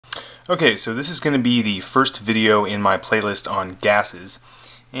Okay, so this is going to be the first video in my playlist on gases,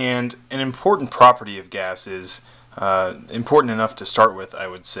 and an important property of gases, important enough to start with, I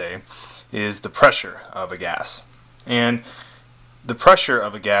would say, is the pressure of a gas. And the pressure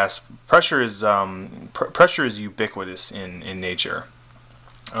of a gas, pressure is ubiquitous in nature.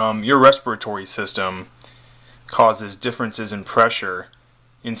 Your respiratory system causes differences in pressure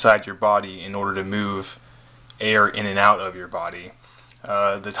inside your body in order to move air in and out of your body.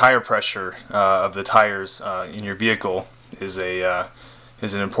 The tire pressure of the tires in your vehicle is an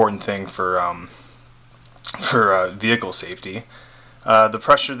important thing for vehicle safety. The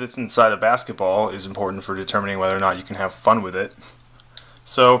pressure that's inside a basketball is important for determining whether or not you can have fun with it.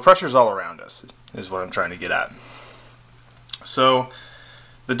 So pressure's all around us, is what I'm trying to get at. So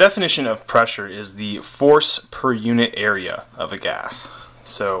the definition of pressure is the force per unit area of a gas.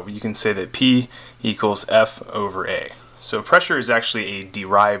 So you can say that P equals F over A. So pressure is actually a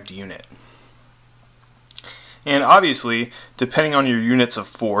derived unit. And obviously, depending on your units of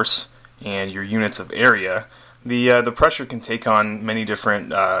force and your units of area, the pressure can take on many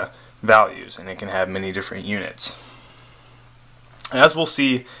different values, and it can have many different units. As we'll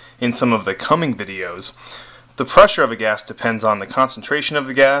see in some of the coming videos, the pressure of a gas depends on the concentration of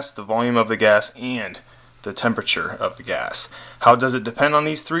the gas, the volume of the gas, and the temperature of the gas. How does it depend on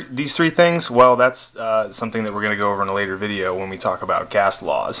these three things? Well, that's something that we're going to go over in a later video when we talk about gas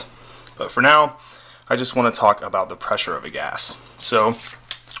laws. But for now, I just want to talk about the pressure of a gas. So,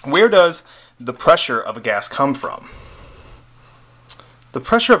 where does the pressure of a gas come from? The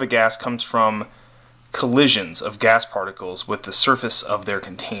pressure of a gas comes from collisions of gas particles with the surface of their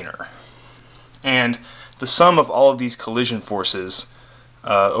container. And the sum of all of these collision forces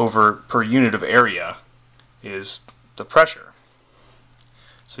per unit of area is the pressure.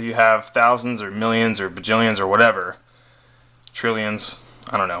 So you have thousands or millions or bajillions or whatever, trillions,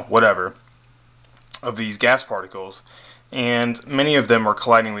 I don't know, whatever, of these gas particles, and many of them are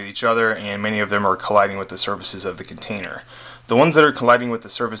colliding with each other, and many of them are colliding with the surfaces of the container. The ones that are colliding with the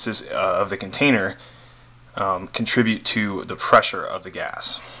surfaces of the container contribute to the pressure of the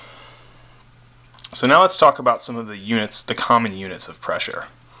gas. So now let's talk about some of the units, the common units of pressure.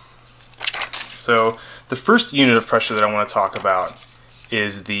 So the first unit of pressure that I want to talk about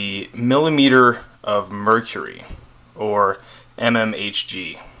is the millimeter of mercury, or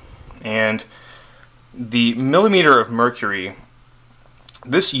mmHg. And the millimeter of mercury,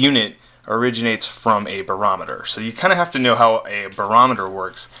 this unit originates from a barometer. So you kind of have to know how a barometer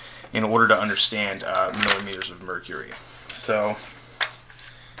works in order to understand millimeters of mercury. So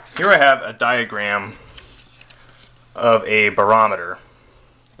here I have a diagram of a barometer,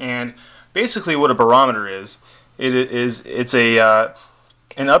 and basically what a barometer is, it's an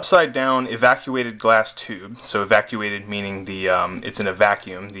upside down evacuated glass tube. So evacuated meaning it's in a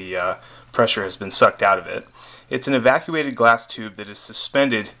vacuum, the pressure has been sucked out of it. It's an evacuated glass tube that is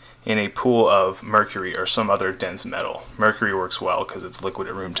suspended in a pool of mercury or some other dense metal. Mercury works well because it's liquid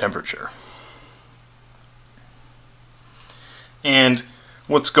at room temperature. And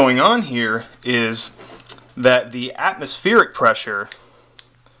what's going on here is that the atmospheric pressure,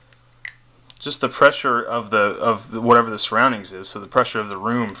 just the pressure of whatever the surroundings is, so the pressure of the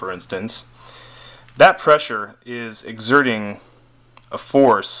room, for instance, that pressure is exerting a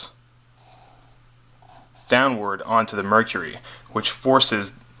force downward onto the mercury, which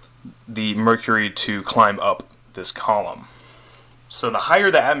forces the mercury to climb up this column. So the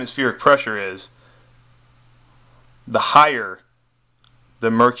higher the atmospheric pressure is, the higher the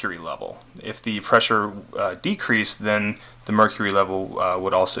mercury level. If the pressure decreased, then the mercury level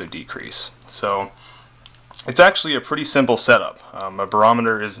would also decrease. So it's actually a pretty simple setup. A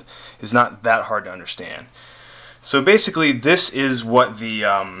barometer is not that hard to understand. So basically, this is what the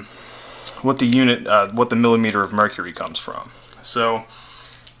millimeter of mercury comes from. So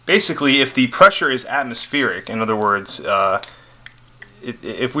basically, if the pressure is atmospheric, in other words,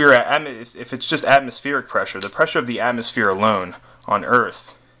 if it's just atmospheric pressure, the pressure of the atmosphere alone on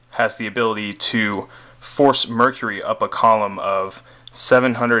Earth has the ability to force mercury up a column of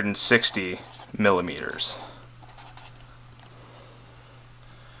 760 millimeters.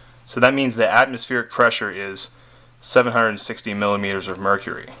 So that means the atmospheric pressure is 760 millimeters of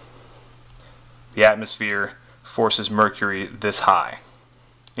mercury. The atmosphere forces mercury this high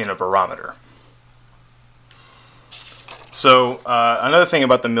in a barometer. So another thing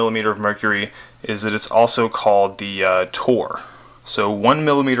about the millimeter of mercury is that it's also called the Torr. So 1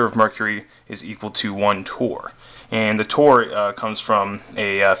 millimeter of mercury is equal to 1 torr. And the Torr comes from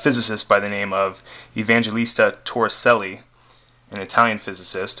a physicist by the name of Evangelista Torricelli, an Italian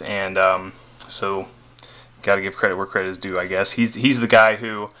physicist, and so got to give credit where credit is due, I guess. He's the guy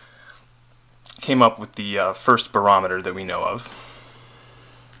who came up with the first barometer that we know of.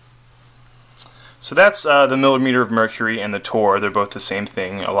 So that's the millimeter of mercury and the torr. They're both the same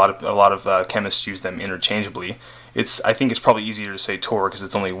thing. A lot of chemists use them interchangeably. I think it's probably easier to say torr because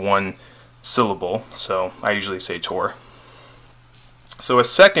it's only one syllable, so I usually say torr. So a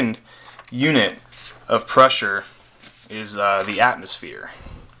second unit of pressure is the atmosphere,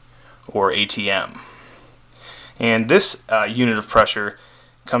 or ATM. And this unit of pressure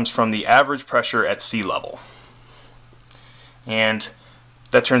comes from the average pressure at sea level. And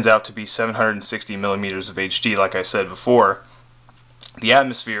that turns out to be 760 millimeters of HD, like I said before. The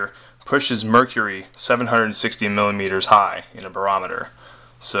atmosphere pushes mercury 760 millimeters high in a barometer.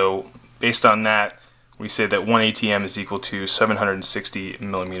 So based on that, we say that 1 ATM is equal to 760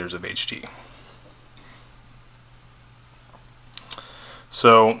 millimeters of HD.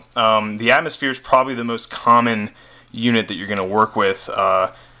 So the atmosphere is probably the most common unit that you're going to work with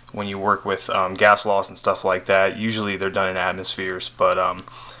when you work with gas laws and stuff like that. Usually they're done in atmospheres, but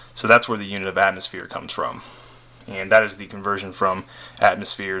so that's where the unit of atmosphere comes from. And that is the conversion from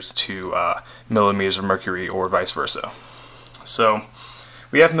atmospheres to millimeters of mercury, or vice versa. So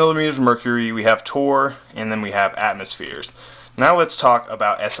we have millimeters of mercury, we have torr, and then we have atmospheres. Now let's talk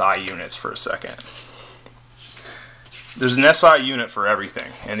about SI units for a second. There's an SI unit for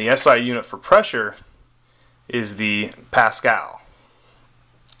everything, and the SI unit for pressure is the Pascal.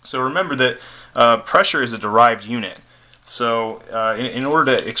 So remember that pressure is a derived unit. So in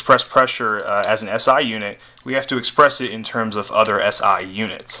order to express pressure as an SI unit, we have to express it in terms of other SI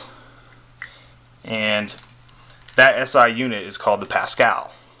units. And that SI unit is called the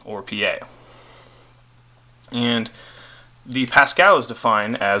Pascal, or PA. And the Pascal is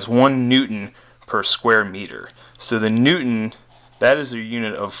defined as 1 Newton per square meter. So the Newton, that is the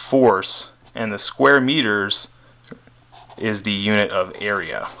unit of force, and the square meters is the unit of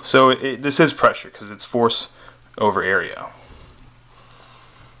area. So this is pressure because it's force over area.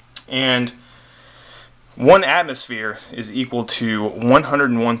 And 1 atmosphere is equal to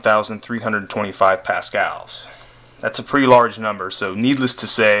 101,325 pascals. That's a pretty large number, so needless to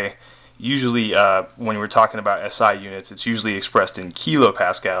say, usually when we're talking about SI units, it's usually expressed in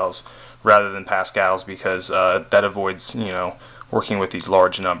kilopascals rather than pascals, because that avoids, working with these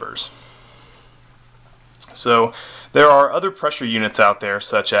large numbers. So there are other pressure units out there,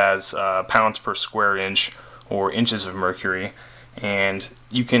 such as pounds per square inch or inches of mercury, and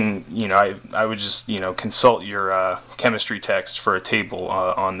you can, I would just, consult your chemistry text for a table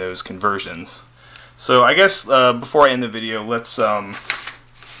on those conversions. So I guess before I end the video, let's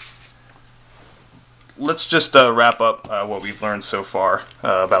just wrap up what we've learned so far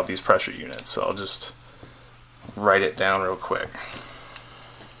about these pressure units. So I'll just write it down real quick.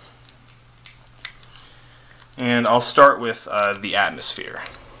 And I'll start with the atmosphere.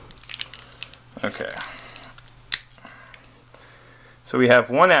 Okay. So we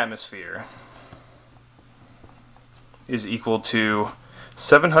have 1 atmosphere is equal to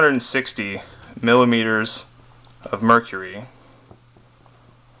 760 millimeters of mercury.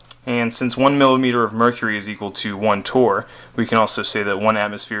 And since 1 millimeter of mercury is equal to 1 torr, we can also say that 1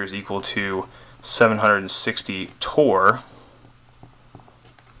 atmosphere is equal to 760 torr.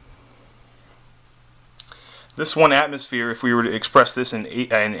 This 1 atmosphere, if we were to express this in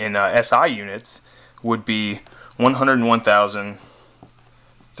SI units, would be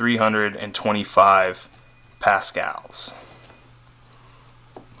 101,325 pascals.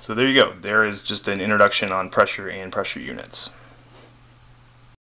 So there you go. There is just an introduction on pressure and pressure units.